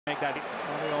Make that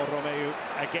Mario Romeu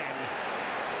again.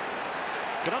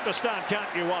 Can understand, can't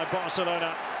you, why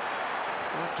Barcelona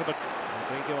went to the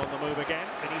Rodrigo on the move again.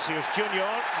 Vinicius Junior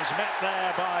is met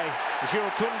there by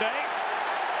Jules Kounde.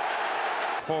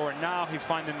 Forward now, he's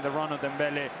finding the run of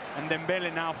Dembele, and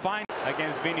Dembele now finds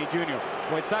against Vini Junior.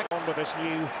 On with this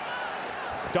new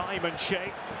diamond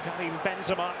shape. Karim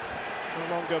Benzema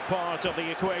no longer part of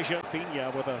the equation.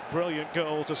 Rafinha with a brilliant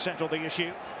goal to settle the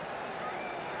issue.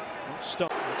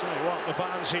 Stop. I'll tell you what, the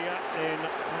fans here in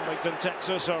Arlington,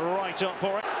 Texas are right up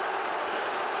for it.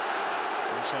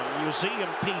 It's a museum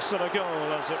piece of a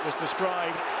goal, as it was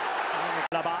described. In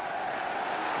the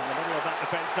middle of that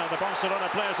defence now, the Barcelona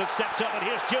players had stepped up, and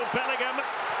here's Jude Bellingham. A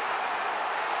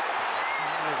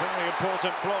very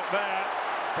important block there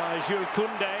by Jules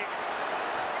Kounde.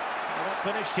 We're not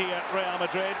finished here, Real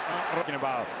Madrid. Talking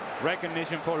about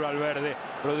recognition for Valverde.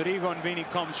 Rodrigo and Vini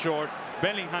come short.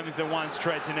 Bellingham is the one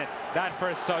stretching it. That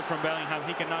first touch from Bellingham,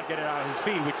 he cannot get it out of his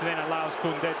feet, which then allows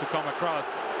Kounde to come across.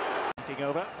 Taking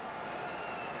over.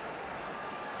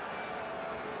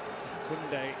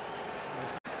 Kounde.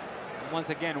 Once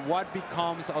again, what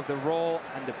becomes of the role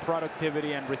and the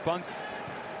productivity and response?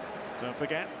 Don't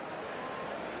forget,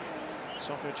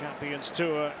 Soccer Champions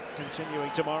Tour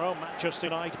continuing tomorrow. Manchester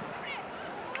United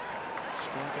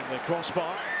striking the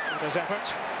crossbar with his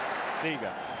effort.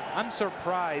 Liga. I'm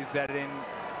surprised that in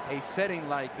a setting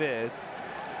like this,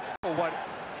 what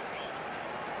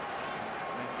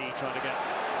Mendy trying to get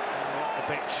up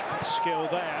the pitch, skill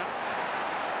there.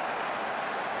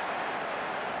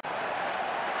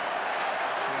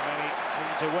 So many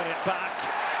need to win it back.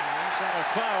 Is that a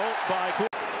foul by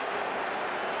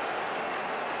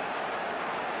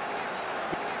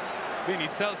Vini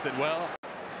sells it well.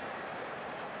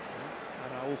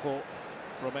 Araujo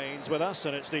remains with us,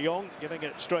 and it's De Jong giving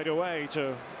it straight away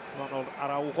to Ronald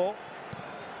Araujo.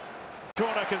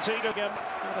 Corner conceded him.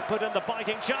 Now to put in the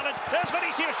biting challenge. There's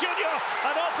Vinicius Junior,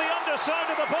 and off the underside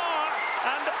of the bar.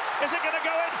 And is it going to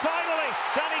go in finally?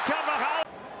 Dani Carvajal.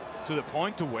 To the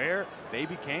point to where they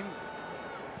became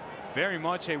very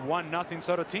much a 1-0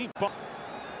 sort of team.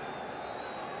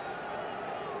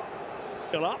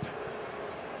 Still up.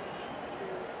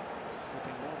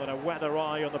 Keeping more than a weather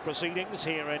eye on the proceedings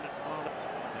here in Arlington.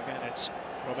 Again, it's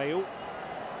Romeu.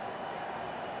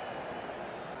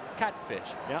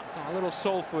 Catfish. Yeah. So a little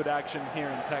soul food action here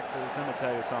in Texas. Let me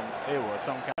tell you something. It was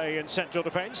some kind In central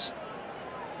defence.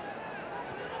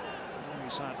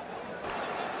 He's had.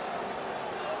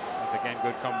 Once again,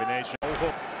 good combination. We're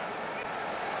going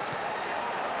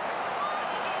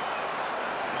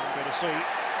to see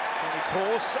Tony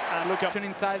Kroos and look up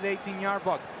inside the 18-yard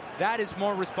box. That is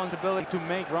more responsibility to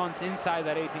make runs inside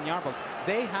that 18-yard box.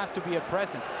 They have to be a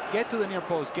presence. Get to the near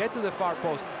post, get to the far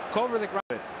post, cover the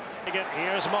ground. Again,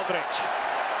 here's Madrid.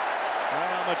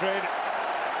 Real Madrid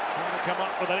trying to come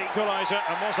up with an equaliser,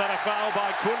 and was that a foul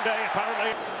by Kounde?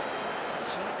 Apparently,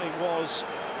 certainly was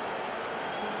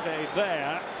Kounde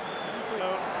there.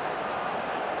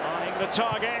 Eyeing the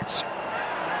target,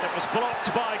 and it was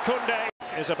blocked by Kounde.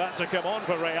 Is about to come on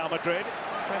for Real Madrid.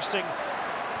 Interesting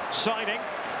signing.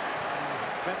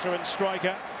 Veteran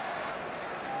striker.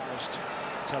 Almost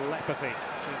telepathy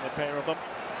between the pair of them.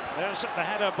 There's the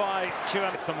header by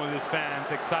Juan. Some of his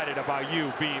fans excited about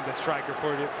you being the striker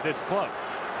for this club.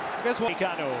 So guess what?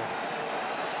 Rodrigo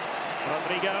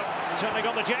turning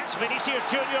on the jets. Vinicius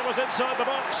Junior was inside the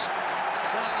box.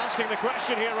 Now asking the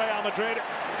question here, Real Madrid.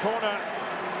 Corner,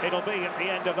 it'll be at the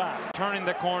end of that. Turning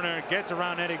the corner, gets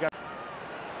around Eddie.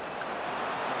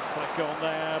 Flick on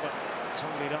there, but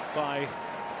tidied up by.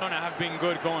 Have been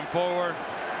good going forward,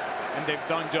 and they've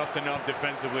done just enough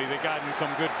defensively. They've gotten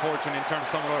some good fortune in terms of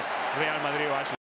some of Real Madrid actually.